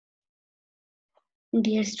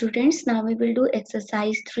Dear students, now we will do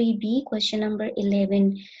exercise 3B, question number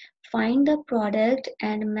 11. Find the product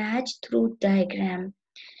and match through diagram.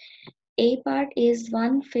 A part is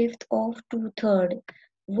 1/5 of 2/3.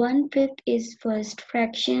 1/5 is first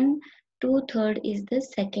fraction, 2/3 is the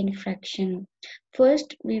second fraction.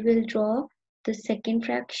 First, we will draw the second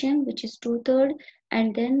fraction, which is 2/3,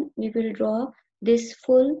 and then we will draw this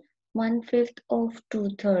full 1/5 of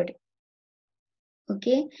 2/3.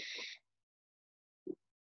 Okay.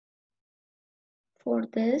 For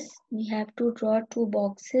this, we have to draw two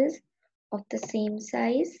boxes of the same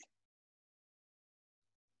size.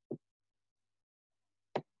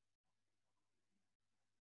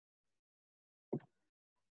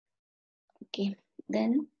 Okay,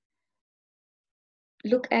 then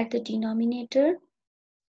look at the denominator.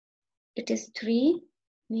 It is 3.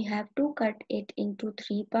 We have to cut it into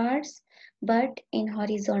 3 parts, but in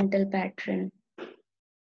horizontal pattern.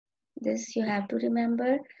 This you have to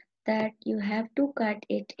remember, that you have to cut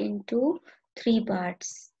it into 3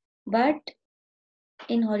 parts, but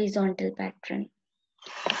in horizontal pattern.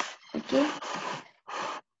 Okay,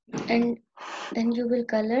 and then you will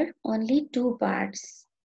color only 2 parts.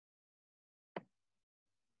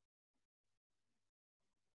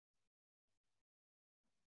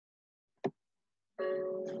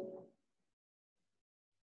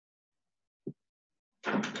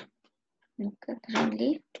 Look at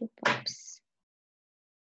only 2 parts.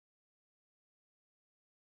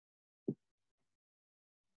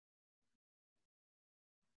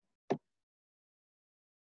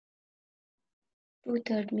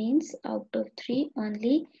 Two-third means out of 3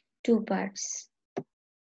 only 2 parts.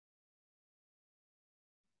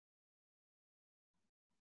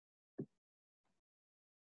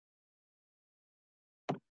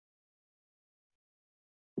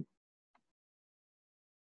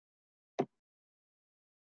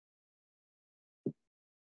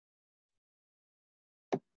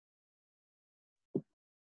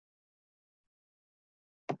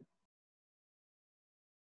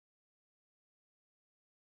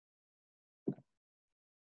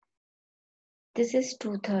 This is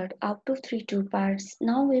 2/3 out of 3 2 parts.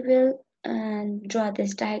 Now we will draw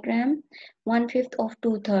this diagram. 1/5 of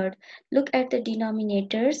 2/3. Look at the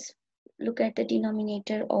denominators. Look at the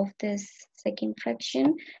denominator of this second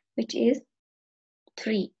fraction, which is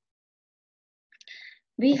 3.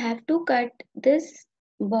 We have to cut this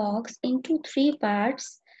box into 3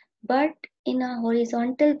 parts, but in a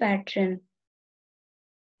horizontal pattern.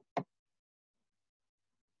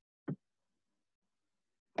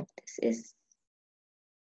 This is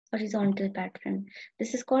horizontal pattern.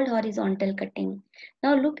 This is called horizontal cutting.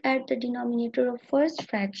 Now look at the denominator of first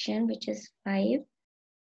fraction, which is 5,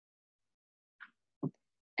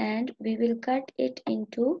 and we will cut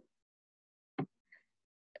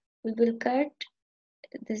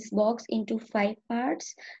this box into 5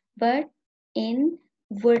 parts, but in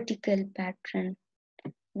vertical pattern.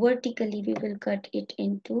 Vertically we will cut it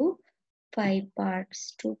into 5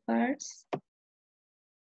 parts, 2 parts,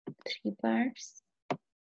 3 parts,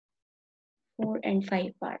 4 and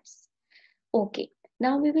 5 parts. Okay,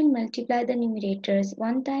 now we will multiply the numerators.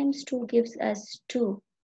 1 times 2 gives us 2.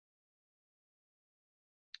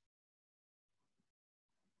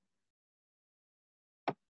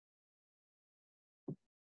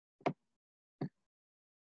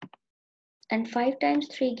 And 5 times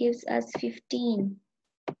 3 gives us 15.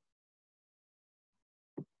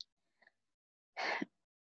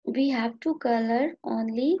 We have to color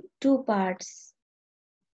only 2 parts.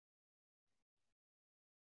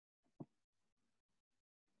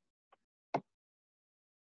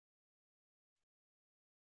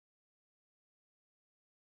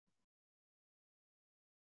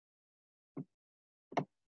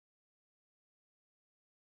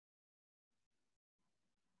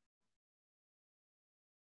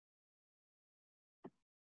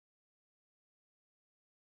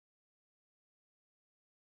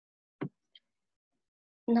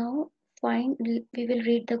 Now we will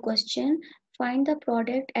read the question. Find the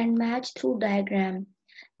product and match through diagram.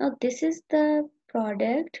 Now this is the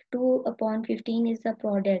product. 2 upon 15 is the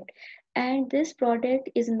product. And this product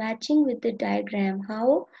is matching with the diagram.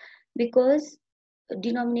 How? Because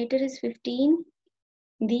denominator is 15.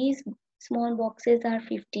 These small boxes are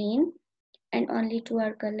 15 and only 2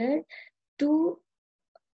 are colored. 2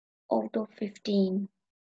 out of 15.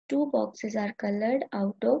 2 boxes are colored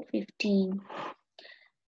out of 15.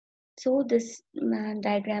 So this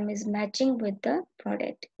diagram is matching with the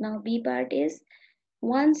product. Now B part is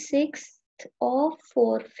 1/6 of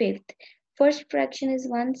 4/5. First fraction is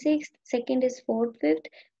 1/6, second is 4/5.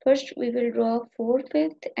 First we will draw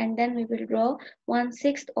 4/5 and then we will draw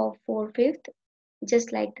 1/6 of 4/5.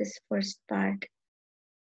 just like this first part.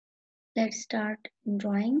 Let's start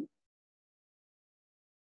drawing.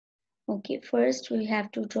 Okay, first we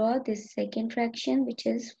have to draw this second fraction, which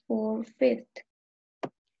is 4/5.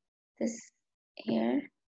 This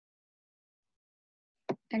here,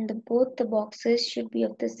 and both the boxes should be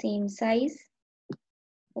of the same size.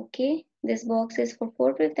 Okay, this box is for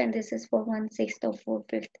 4/5 and this is for 1/6 of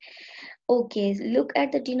 4/5. Okay, look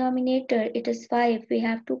at the denominator. It is 5. We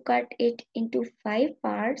have to cut it into 5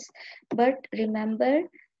 parts. But remember,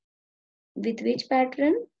 with which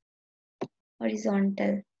pattern?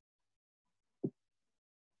 Horizontal.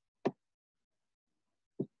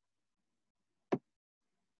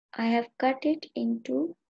 I have cut it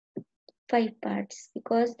into 5 parts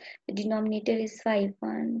because the denominator is 5.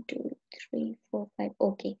 1, 2, 3, 4, 5.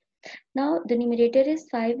 Okay. Now the numerator is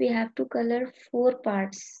 5. We have to color 4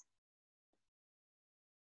 parts.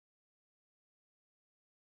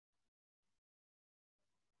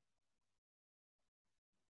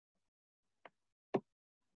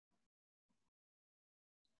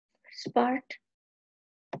 First part,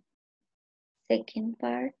 second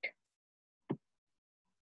part,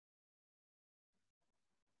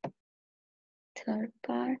 third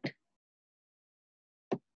part,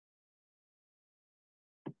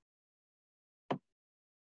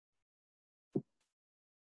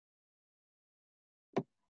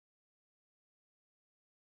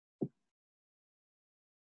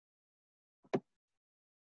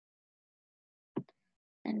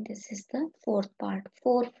 and this is the fourth part,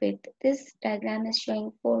 4/5. This diagram is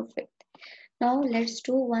showing 4/5. Now let's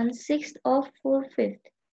do 1/6 of 4/5.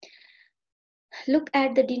 Look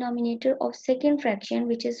at the denominator of second fraction,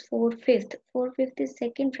 which is 4/5. 4/5 is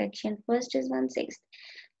second fraction. First is 1/6.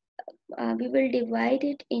 We will divide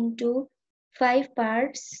it into 5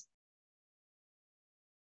 parts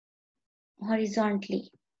horizontally.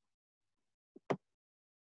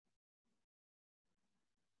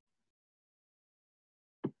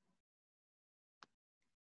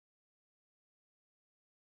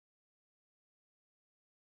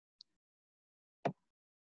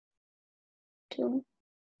 Two,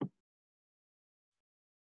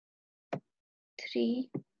 3,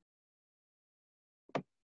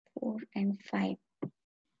 4, and 5.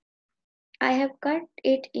 I have cut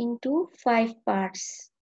it into 5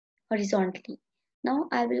 parts horizontally. Now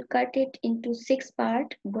I will cut it into 6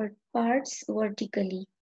 parts vertically.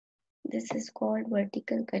 This is called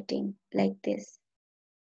vertical cutting, like this.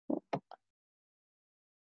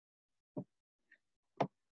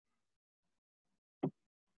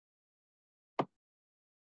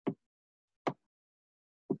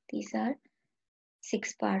 These are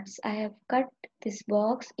 6 parts. I have cut this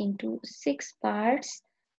box into 6 parts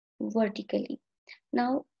vertically.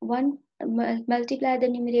 Now multiply the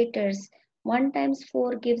numerators. 1 times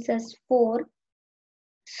 4 gives us 4.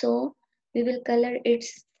 So we will color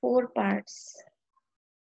its 4 parts.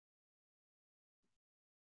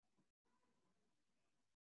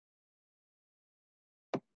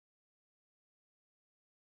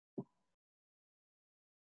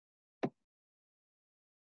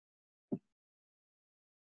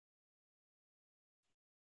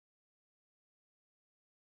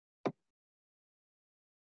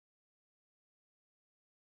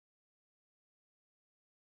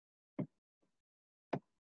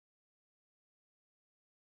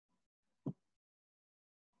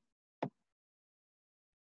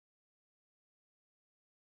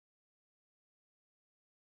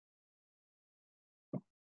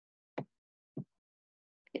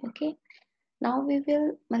 Okay. Now we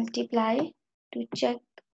will multiply to check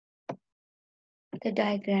the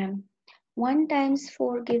diagram. 1 times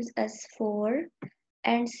 4 gives us 4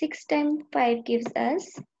 and 6 times 5 gives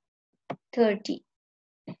us 30.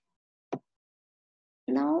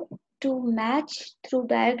 Now to match through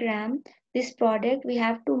diagram this product, we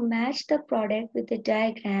have to match the product with the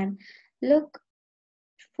diagram. Look,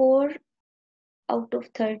 4 out of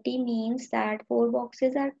 30 means that 4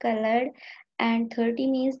 boxes are colored and 30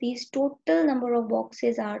 means these total number of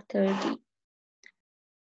boxes are 30.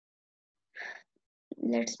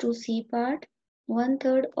 Let's do C part.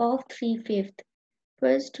 1/3 of 3/5.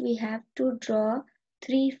 First we have to draw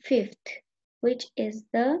 3/5, which is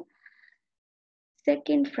the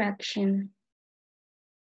second fraction.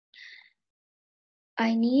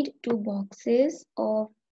 I need 2 boxes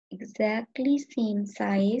of exactly same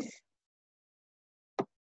size.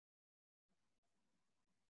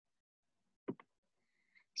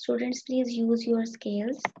 Students, please use your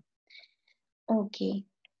scales. Okay.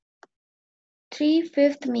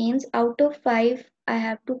 3/5 means out of 5, I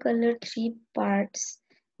have to color 3 parts.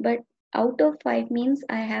 But out of 5 means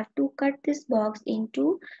I have to cut this box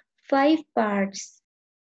into 5 parts.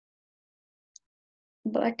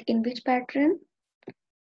 But in which pattern?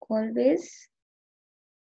 Always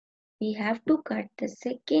we have to cut the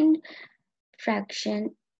second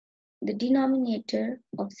fraction, the denominator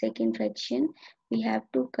of second fraction, we have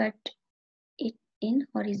to cut it in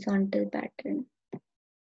horizontal pattern.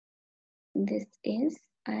 This is,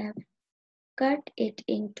 I have cut it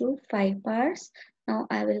into 5 parts. Now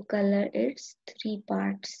I will color its 3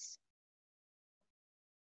 parts.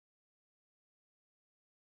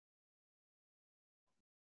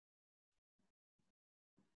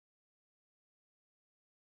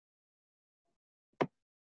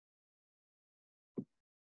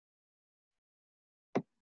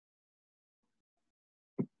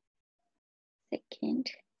 Second,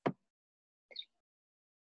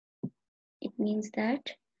 it means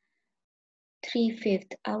that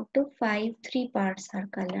 3/5 out of 5, 3 parts are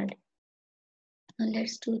colored. Now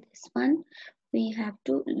let's do this one. We have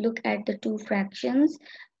to look at the two fractions.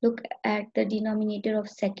 Look at the denominator of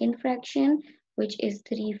second fraction, which is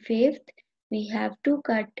 3/5. We have to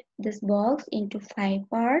cut this box into 5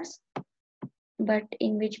 parts. But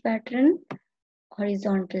in which pattern?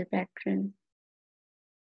 Horizontal pattern.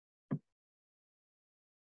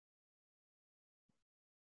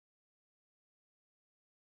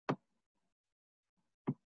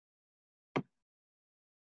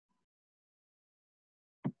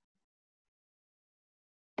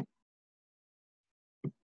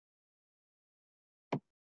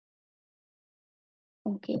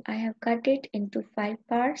 Okay, I have cut it into 5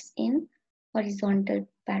 parts in horizontal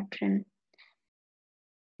pattern.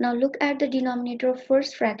 Now look at the denominator of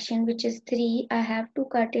first fraction, which is 3. I have to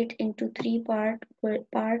cut it into 3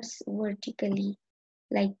 parts vertically,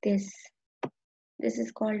 like this. This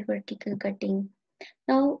is called vertical cutting.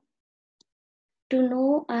 Now, to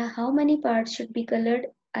know how many parts should be colored,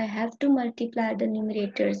 I have to multiply the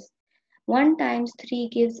numerators. 1 times 3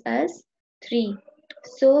 gives us 3.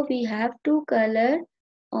 So we have to color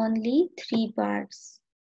only 3 parts.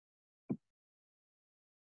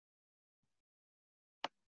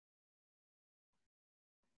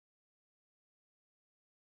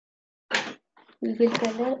 We will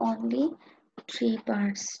color only 3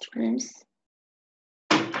 parts, students.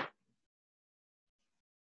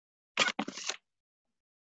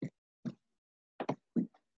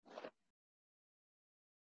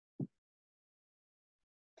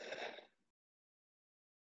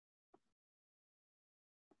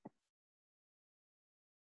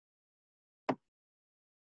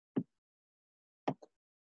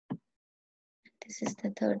 This is the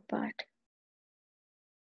third part.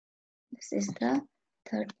 This is the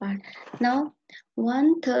third part. Now,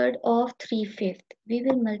 1/3 of 3/5. We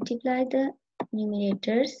will multiply the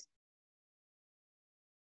numerators.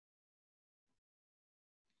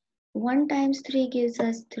 1 times 3 gives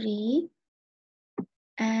us 3.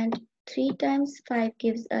 And 3 times 5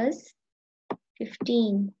 gives us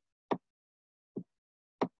 15.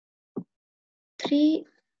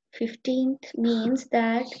 3/15 means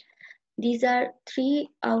that these are 3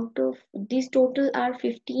 out of, these total are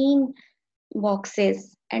 15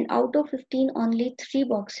 boxes, and out of 15 only 3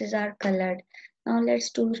 boxes are colored. Now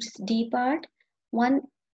let's do D part.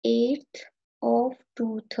 1/8 of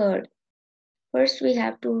 2/3. First we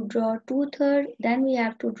have to draw 2/3, then we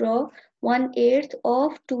have to draw 1/8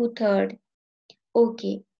 of 2/3.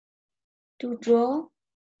 Okay, to draw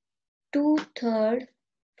 2/3,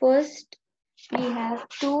 first we have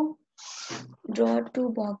to draw 2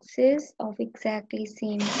 boxes of exactly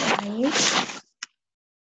same size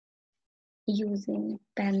using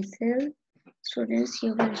pencil. Students,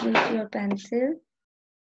 you will use your pencil.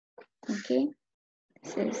 Okay,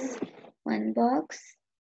 this is one box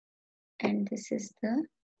and this is the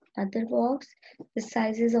other box. The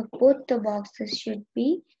sizes of both the boxes should be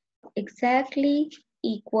exactly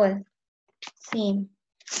equal, same.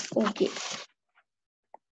 Okay,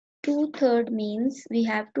 2/3 means we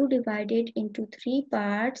have to divide it into 3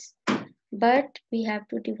 parts, but we have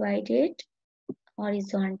to divide it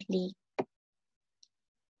horizontally.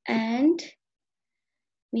 And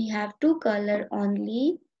we have to color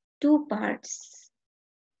only 2 parts.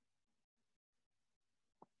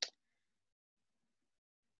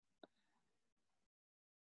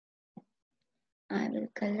 I will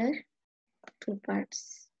color 2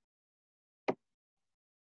 parts.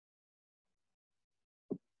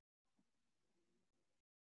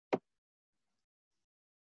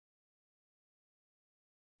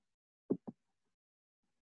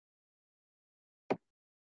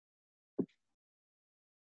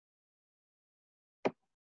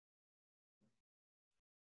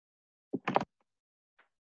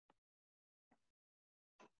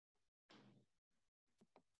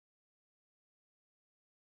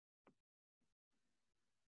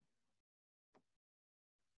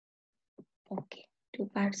 Okay, 2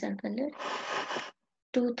 parts are colored.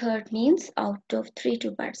 2/3 means out of 3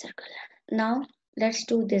 2 parts are colored. Now let's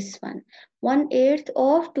do this one. 1/8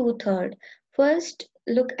 of 2/3. First,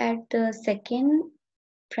 look at the second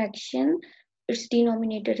fraction. Its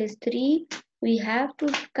denominator is 3. We have to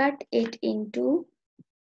cut it into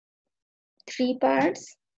 3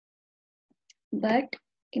 parts, but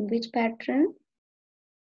in which pattern?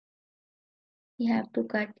 We have to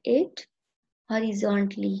cut it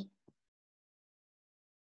horizontally.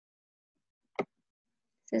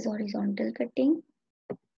 This is horizontal cutting.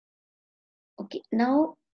 Okay,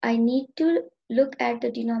 now I need to look at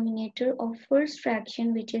the denominator of first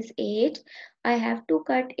fraction, which is 8. I have to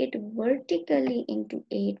cut it vertically into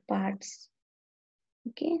 8 parts.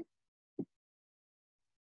 Okay.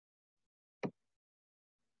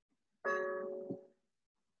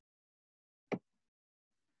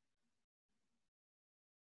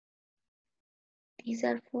 These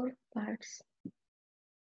are 4 parts.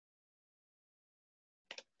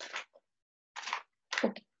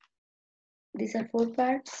 Okay. These are 4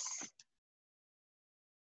 parts.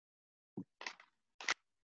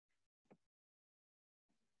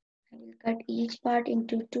 I will cut each part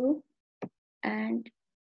into 2 and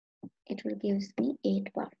it will give me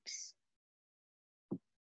 8 parts.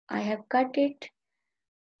 I have cut it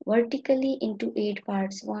vertically into 8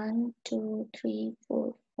 parts. 1, 2, 3,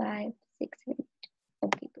 4, 5, 6, 7.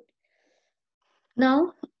 Okay, good.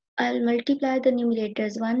 Now I'll multiply the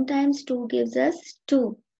numerators. 1 times 2 gives us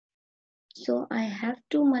 2. So I have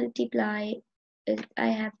to multiply it. I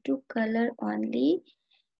have to color only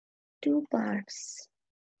 2 parts.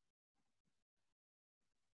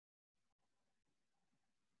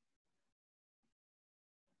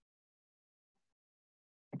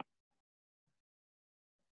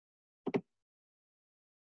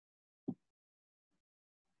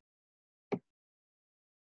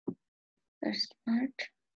 First part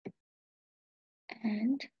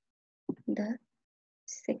and the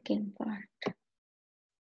second part.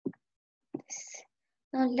 This.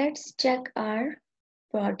 Now let's check our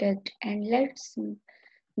product and let's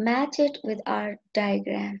match it with our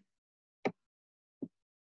diagram.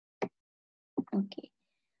 Okay.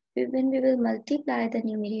 When we will multiply the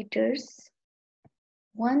numerators,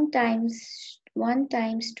 1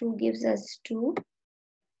 times 2 gives us 2.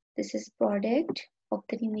 This is product of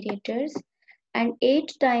the numerators. And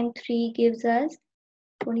 8 times 3 gives us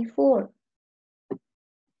 24.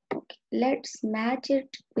 Okay, let's match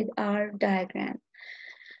it with our diagram.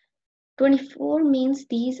 24 means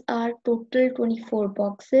these are total 24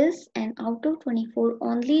 boxes, and out of 24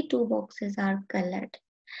 only 2 boxes are colored.